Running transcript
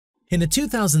In a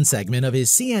 2000 segment of his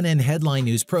CNN headline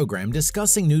news program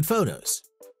discussing nude photos,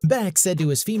 Beck said to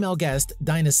his female guest,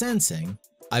 Dinah Sansing,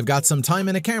 "I've got some time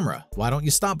and a camera, why don't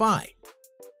you stop by?"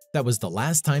 That was the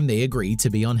last time they agreed to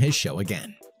be on his show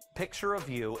again. Picture of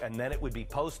you, and then it would be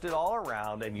posted all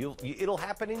around, and it'll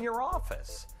happen in your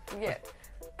office. Yeah,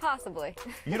 possibly.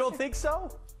 You don't think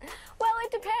so? Well,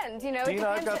 it depends, you know. Dina,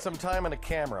 I've got some time and a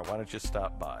camera. Why don't you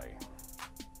stop by?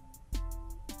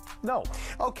 No.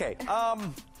 Okay.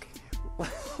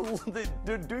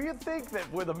 Do you think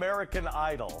that with American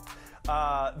Idol,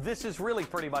 this is really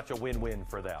pretty much a win-win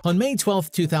for them? On May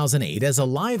 12, 2008, as a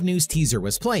live news teaser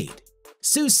was played,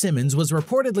 Sue Simmons was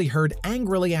reportedly heard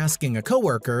angrily asking a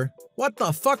coworker, "What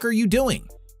the fuck are you doing?"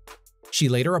 She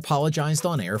later apologized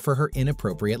on air for her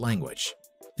inappropriate language.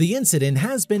 The incident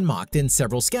has been mocked in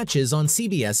several sketches on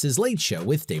CBS's Late Show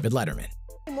with David Letterman.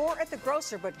 More at the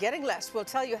grocer, but getting less will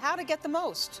tell you how to get the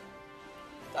most.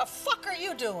 The fuck are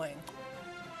you doing?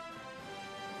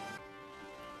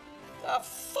 The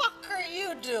fuck are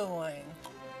you doing?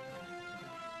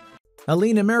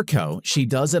 Alina Merko, she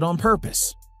does it on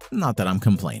purpose. Not that I'm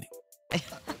complaining.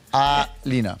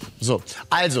 Lina. So,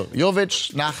 also,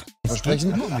 Jovic nach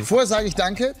Versprechen. Vorher sage ich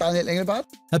Danke, Daniel Engelbart.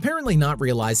 Apparently not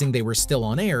realizing they were still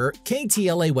on air,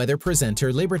 KTLA weather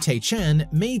presenter Liberté Chen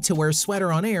made to wear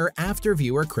sweater on air after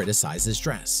viewer criticizes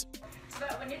dress. So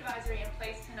that wind advisory in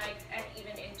place tonight and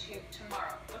even into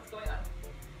tomorrow. What's going on?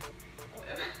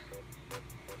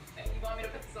 You want me to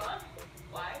put this on?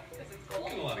 Why? Because it's cold? I'm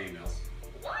getting a lot of emails.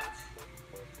 What?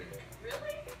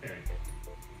 Really? Very.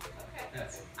 Okay.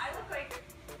 Yes. I look like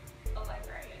a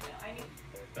librarian now. I need...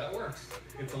 That works.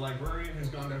 It's a librarian who's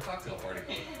gone to a cocktail party.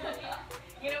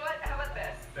 You know what? How about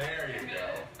this? There you go.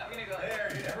 I'm gonna go.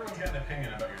 There you go. Everyone's got an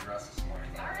opinion about your dress this morning.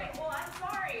 All right. Well, I'm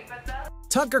sorry, but the...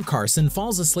 Tucker Carlson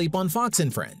falls asleep on Fox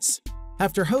and Friends.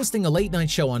 After hosting a late-night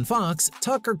show on Fox,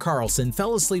 Tucker Carlson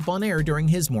fell asleep on air during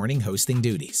his morning hosting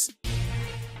duties.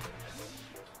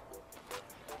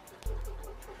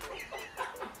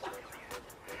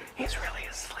 He's really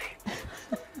asleep.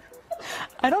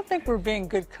 I don't think we're being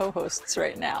good co-hosts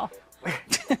right now.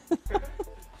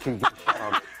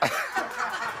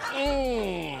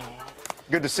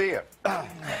 Good to see you.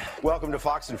 Welcome to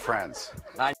Fox and Friends.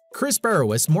 Chris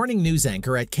Barrowis, morning news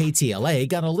anchor at KTLA,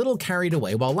 got a little carried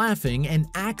away while laughing and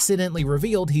accidentally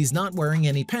revealed he's not wearing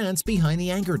any pants behind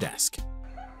the anchor desk.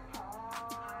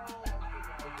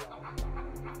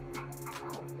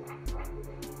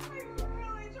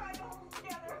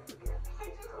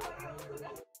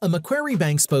 A Macquarie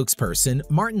Bank spokesperson,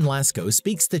 Martin Lasco,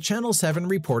 speaks to Channel 7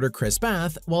 reporter Chris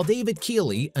Bath, while David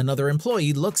Keeley, another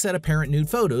employee, looks at apparent nude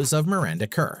photos of Miranda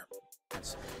Kerr.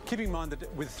 Keep in mind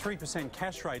that with 3%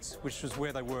 cash rates, which was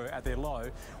where they were at their low,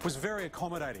 was very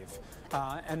accommodative.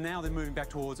 And now they're moving back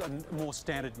towards a more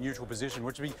standard neutral position,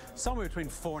 which would be somewhere between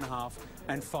 4.5%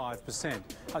 and 5%.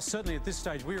 Certainly at this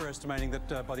stage, we are estimating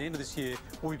that by the end of this year,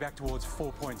 we'll be back towards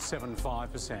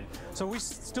 4.75%. So we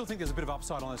still think there's a bit of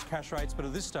upside on those cash rates, but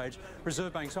at this stage,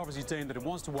 Reserve Bank's obviously deemed that it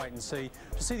wants to wait and see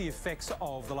to see the effects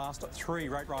of the last 3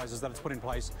 rate rises that it's put in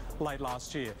place late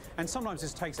last year. And sometimes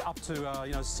this takes up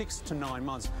to 6 to 9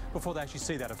 months before they actually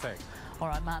see that effect. All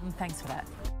right, Martin, thanks for that.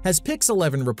 As Pix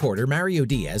 11 reporter Mario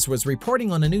Diaz was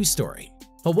reporting on a news story,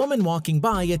 a woman walking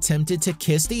by attempted to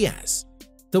kiss Diaz.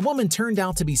 The woman turned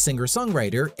out to be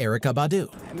singer-songwriter Erykah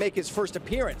Badu. Make his first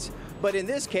appearance, but in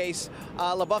this case,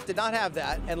 LaBeouf did not have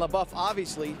that, and LaBeouf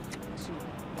obviously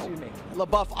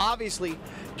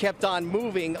kept on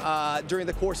moving during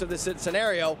the course of this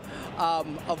scenario,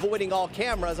 avoiding all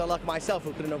cameras, unlike myself,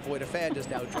 who couldn't avoid a fan just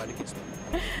now trying to kiss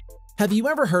me. Have you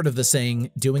ever heard of the saying,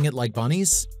 "doing it like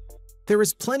bunnies"? There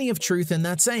is plenty of truth in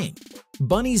that saying.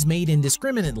 Bunnies mate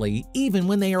indiscriminately even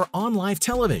when they are on live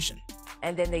television.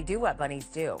 And then they do what bunnies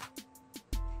do.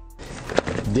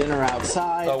 Dinner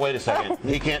outside. Oh, wait a second.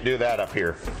 He can't do that up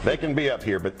here. They can be up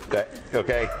here, but that,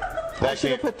 okay? That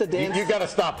can't. Put the dance. You got to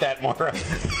stop that, Maura.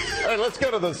 All right, let's go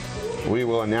to this. We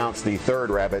will announce the 3rd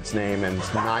rabbit's name in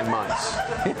 9 months.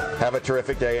 Have a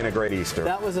terrific day and a great Easter.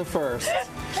 That was a first.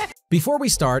 Before we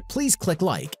start, please click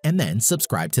like and then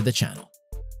subscribe to the channel.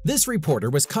 This reporter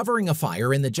was covering a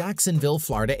fire in the Jacksonville,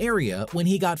 Florida area when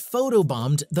he got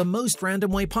photobombed the most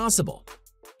random way possible.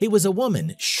 It was a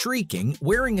woman shrieking,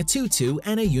 wearing a tutu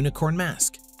and a unicorn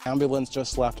mask. Ambulance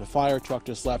just left, a fire truck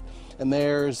just left, and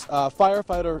there's a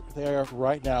firefighter there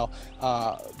right now,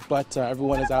 but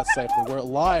everyone is out safely. We're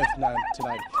live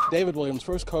tonight. David Williams,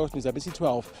 First Coast News, ABC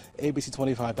 12, ABC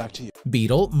 25, back to you.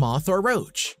 Beetle, moth, or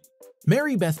roach?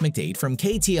 Mary Beth McDade from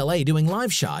KTLA doing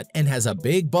live shot and has a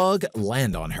big bug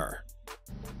land on her.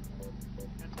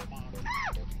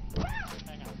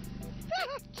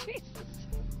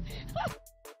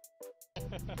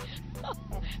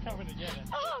 coming to get it.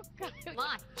 Oh, God. Come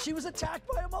on. She was attacked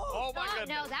by a moth. Oh, my goodness.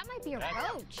 No, that might be a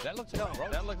roach. That looks like a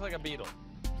roach. That looks like a beetle.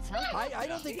 I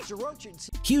don't think it's a roach.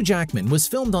 Hugh Jackman was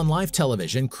filmed on live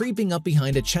television creeping up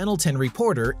behind a Channel 10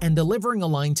 reporter and delivering a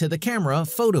line to the camera,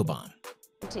 photobomb.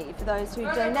 For those who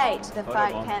donate to the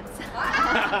fight cancer.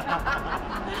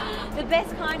 The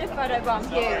best kind of photobomb,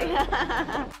 Hugh.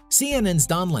 CNN's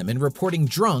Don Lemon reporting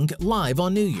drunk live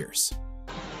on New Year's.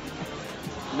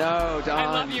 No, Don.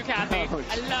 I love you, Kathy. No.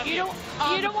 I love you.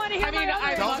 You don't want to hear I mean,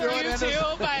 I Don't love do it, you Dennis.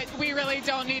 too, but we really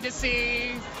don't need to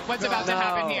see what's about to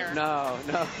happen here. No,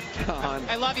 Don.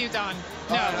 I love you, Don.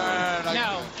 No,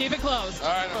 no, keep it closed. All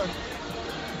right.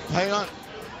 Hang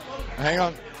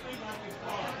on.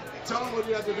 Tell him what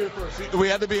we have to do first. We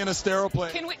had to be in a sterile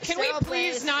place. Can we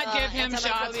please not give him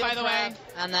shots, by the way?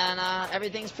 And then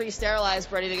everything's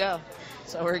pre-sterilized, ready to go.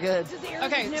 So we're good.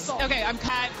 Okay, I'm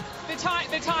cut. The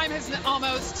time has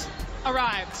almost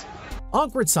arrived.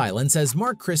 Awkward silence as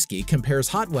Mark Kriske compares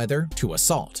hot weather to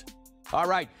assault. All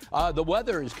right, the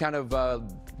weather is kind of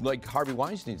like Harvey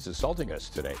Weinstein's assaulting us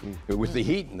today with the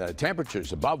heat and the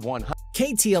temperatures above 100.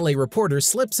 KTLA reporter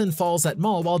slips and falls at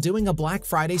mall while doing a Black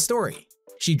Friday story.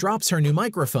 She drops her new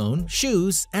microphone,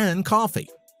 shoes, and coffee.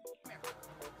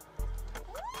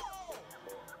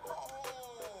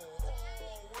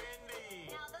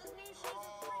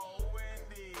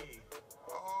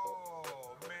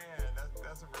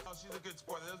 She's a good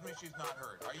sport. That doesn't mean she's not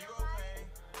hurt. Are you okay?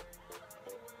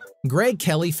 Greg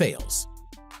Kelly fails.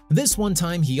 This one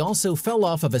time he also fell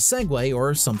off of a Segway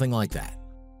or something like that.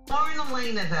 Lauren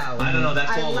Elena, though. I don't know.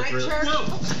 That's all. I liked her.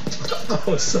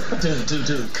 Oh, sorry.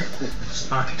 Dude.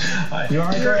 Sorry. You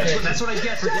are great. That's what I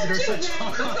get for giving her such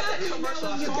commercial.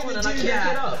 I'm falling and I can't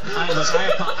get up.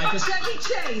 I just.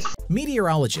 Chase.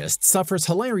 Meteorologist suffers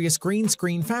hilarious green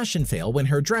screen fashion fail when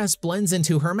her dress blends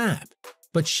into her map.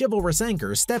 But chivalrous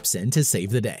anchor steps in to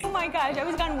save the day. Oh my gosh, I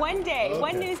was gone one day,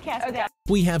 one newscast. Okay.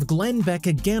 We have Glenn Beck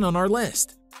again on our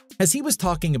list. As he was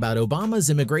talking about Obama's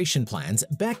immigration plans,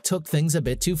 Beck took things a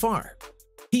bit too far.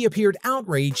 He appeared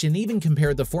outraged and even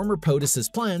compared the former POTUS's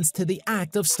plans to the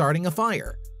act of starting a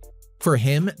fire. For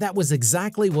him, that was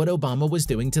exactly what Obama was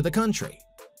doing to the country.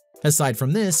 Aside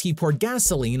from this, he poured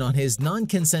gasoline on his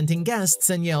non-consenting guests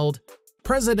and yelled,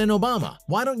 "President Obama,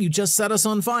 why don't you just set us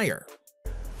on fire?"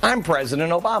 I'm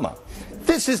President Obama.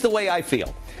 This is the way I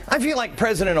feel. I feel like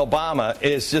President Obama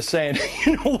is just saying,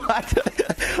 you know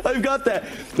what? I've got that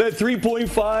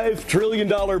 $3.5 trillion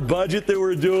budget that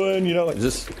we're doing. You know,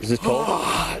 is this cold?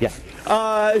 Yeah.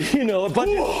 You know, a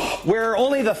budget where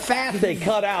only the fat they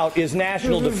cut out is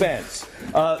national defense.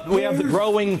 We have the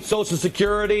growing Social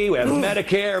Security. We have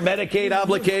Medicare, Medicaid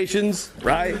obligations,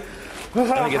 right?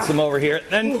 Let me get some over here.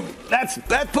 And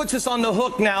that puts us on the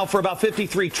hook now for about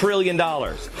 $53 trillion.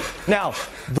 Now,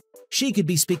 she could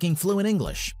be speaking fluent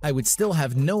English. I would still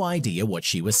have no idea what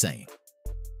she was saying.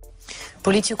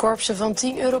 Politiekorpsen van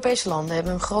 10 Europese landen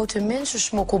hebben een grote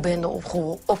mensensmokkelbende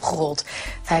opgerold.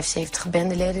 75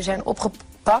 bendeleden zijn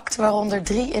opgepakt, waaronder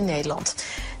 3 in Nederland.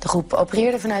 De groep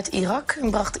opereerde vanuit Irak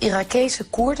en bracht Irakese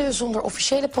Koerden zonder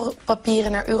officiële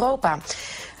papieren naar Europa.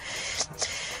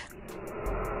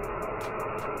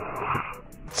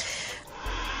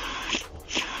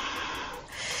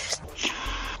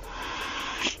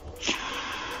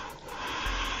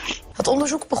 Het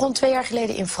onderzoek begon 2 jaar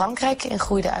geleden in Frankrijk en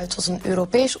groeide uit tot een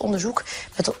Europees onderzoek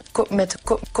met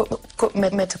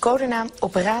de codenaam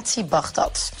Operatie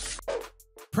Bagdad.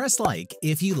 Press like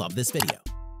if you love this video.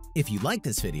 If you like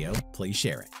this video, please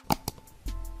share it.